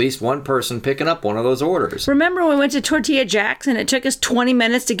 without at least one person picking up one of those orders. Remember when we went to Tortilla Jack's and it took us 20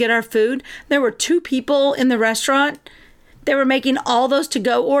 minutes to get our food? There were 2 people in the restaurant. They were making all those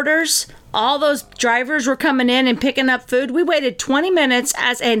to-go orders. All those drivers were coming in and picking up food. We waited 20 minutes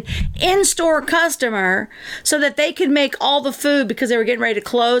as an in-store customer so that they could make all the food because they were getting ready to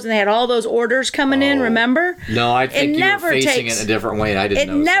close and they had all those orders coming in, remember? No, I think you were facing it in a different way. I didn't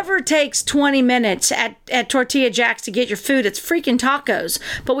know. It never takes 20 minutes at Tortilla Jack's to get your food. It's freaking tacos.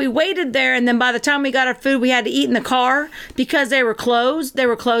 But we waited there, and then by the time we got our food, we had to eat in the car because they were closed. They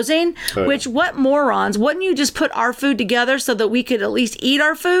were closing, which, what morons. Wouldn't you just put our food together so that we could at least eat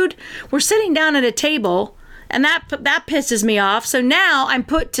our food? We're sitting down at a table, and that pisses me off. So now I'm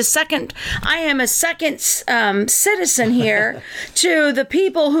put to second. I am a second citizen here to the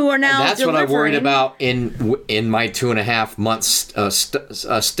people who are now. And that's delivering. what I worried about in my 2.5 months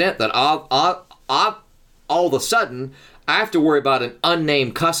stint. That all of a sudden I have to worry about an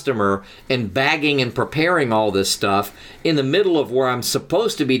unnamed customer and bagging and preparing all this stuff in the middle of where I'm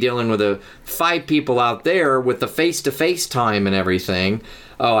supposed to be dealing with 5 people out there with the face-to-face time and everything.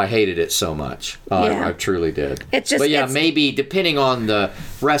 Oh, I hated it so much. I truly did. Maybe depending on the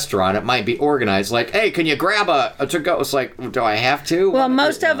restaurant, it might be organized. Like, hey, can you grab a to-go? It's like, do I have to? Well,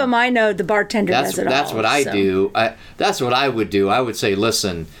 most of them I know the bartender does it all. That's what I do. That's what I would do. I would say,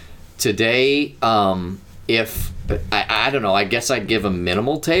 listen, today, if I don't know, I guess I'd give them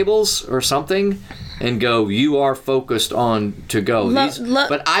minimal tables or something and go, you are focused on to go.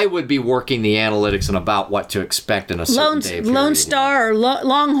 But I would be working the analytics and about what to expect in a certain day period. Lone Star or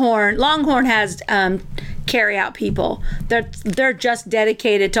Longhorn. Longhorn has carry out people. They're just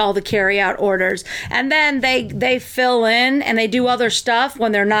dedicated to all the carry out orders. And then they fill in and they do other stuff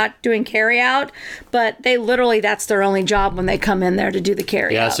when they're not doing carry out, but they literally, that's their only job when they come in there to do the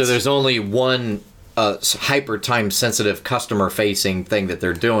carry out. Yeah, so there's only one hyper time sensitive customer facing thing that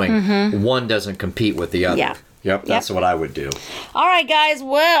they're doing. Mm-hmm. One doesn't compete with the other. Yeah. Yep, that's what I would do. All right, guys.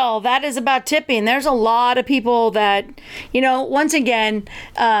 Well, that is about tipping. There's a lot of people that, once again,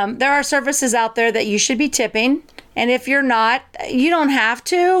 there are services out there that you should be tipping. And if you're not, you don't have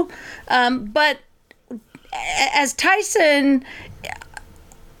to. But as Tyson,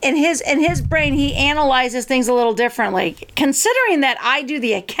 in his brain, he analyzes things a little differently. Considering that I do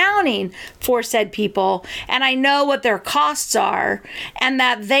the accounting for said people, and I know what their costs are, and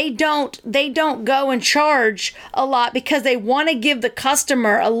that they don't go and charge a lot because they want to give the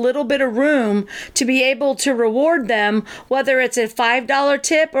customer a little bit of room to be able to reward them, whether it's a $5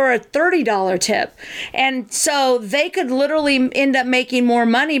 tip or a $30 tip. And so they could literally end up making more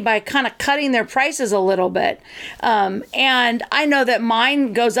money by kind of cutting their prices a little bit. And I know that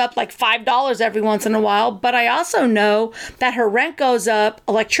mine goes up like $5 every once in a while, but I also know that her rent goes up,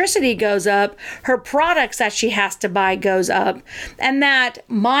 electricity goes up, her products that she has to buy goes up, and that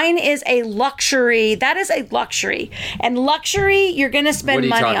mine is a luxury. That is a luxury. And luxury, you're going to spend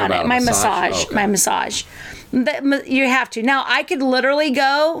money on it. My massage. Okay. My massage. You have to. Now, I could literally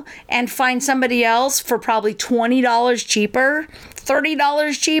go and find somebody else for probably $20 cheaper,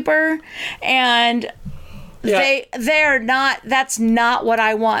 $30 cheaper, and they're not, that's not what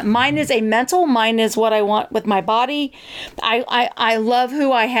I want. Mine is a mental, mine is what I want with my body. I love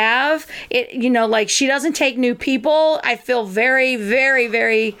who I have. Like she doesn't take new people. I feel very, very,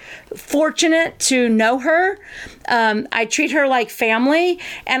 very fortunate to know her. I treat her like family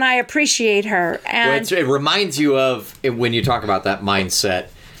and I appreciate her. And it reminds you of, when you talk about that mindset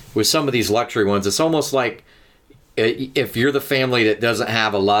with some of these luxury ones, it's almost like, if you're the family that doesn't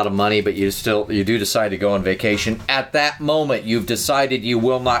have a lot of money, but you do decide to go on vacation, at that moment you've decided you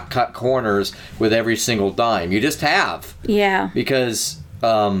will not cut corners with every single dime. You just have. Yeah. Because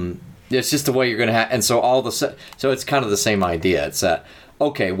it's just the way you're going to have. And so so it's kind of the same idea. It's that,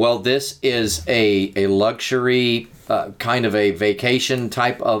 okay, well, this is a luxury kind of a vacation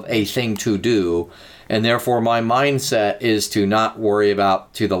type of a thing to do. And therefore, my mindset is to not worry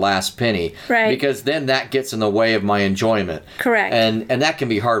about to the last penny. Right. Because then that gets in the way of my enjoyment. Correct. And that can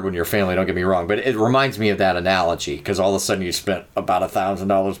be hard when you're family, don't get me wrong. But it reminds me of that analogy. Because all of a sudden you spent about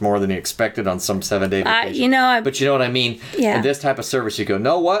 $1,000 more than you expected on some 7-day vacation. But you know what I mean? Yeah. And this type of service, you go,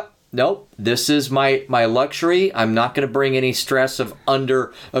 know what? nope. This is my luxury. I'm not going to bring any stress of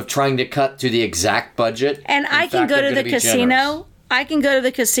trying to cut to the exact budget. And I can go to the casino. I can go to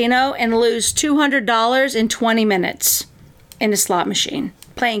the casino and lose $200 in 20 minutes in a slot machine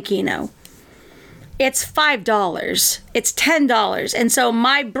playing Keno. It's $5. It's $10. And so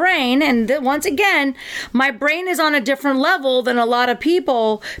my brain, and once again, my brain is on a different level than a lot of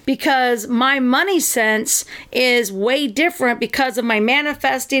people because my money sense is way different because of my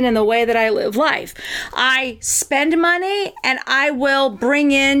manifesting and the way that I live life. I spend money and I will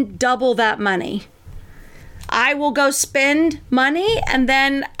bring in double that money. I will go spend money and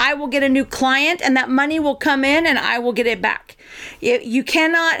then I will get a new client and that money will come in and I will get it back. You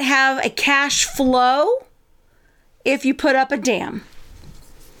cannot have a cash flow if you put up a dam.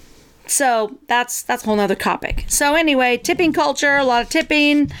 So that's a whole nother topic. So anyway, tipping culture, a lot of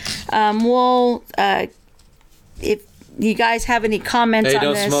tipping. If you guys have any comments on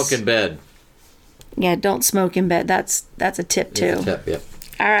this. Hey, don't smoke in bed. Yeah, don't smoke in bed. That's a tip too. That's a tip, yep.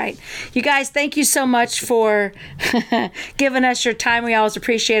 All right. You guys, thank you so much for giving us your time. We always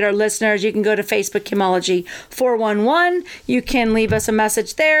appreciate our listeners. You can go to Facebook, Kimology 411. You can leave us a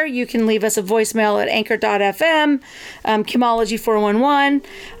message there. You can leave us a voicemail at anchor.fm, Kimology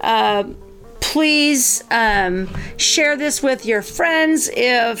 411. Please share this with your friends.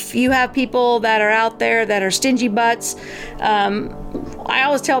 If you have people that are out there that are stingy butts, I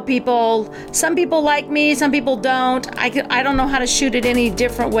always tell people, some people like me, some people don't. I don't know how to shoot it any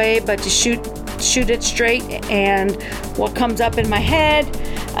different way, but to shoot it straight and what comes up in my head.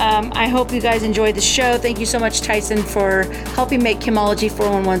 I hope you guys enjoyed the show. Thank you so much, Tyson, for helping make Kimology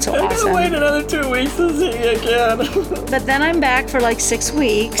 411 so awesome. I'm gonna wait another 2 weeks to see you again. But then I'm back for like 6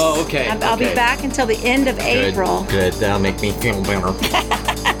 weeks. Oh, okay. I'll be back until the end of April. Good. That'll make me feel better.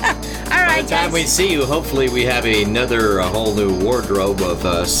 All right, By the time we see you, hopefully we have a whole new wardrobe of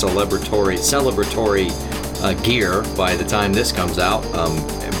celebratory gear. By the time this comes out,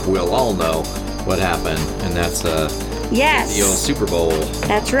 we'll all know what happened, and that's yes, the old Super Bowl.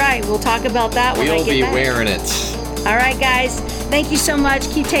 That's right. We'll talk about that when I get back. We'll be wearing it. All right, guys. Thank you so much.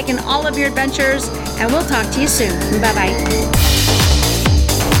 Keep taking all of your adventures, and we'll talk to you soon. Bye-bye.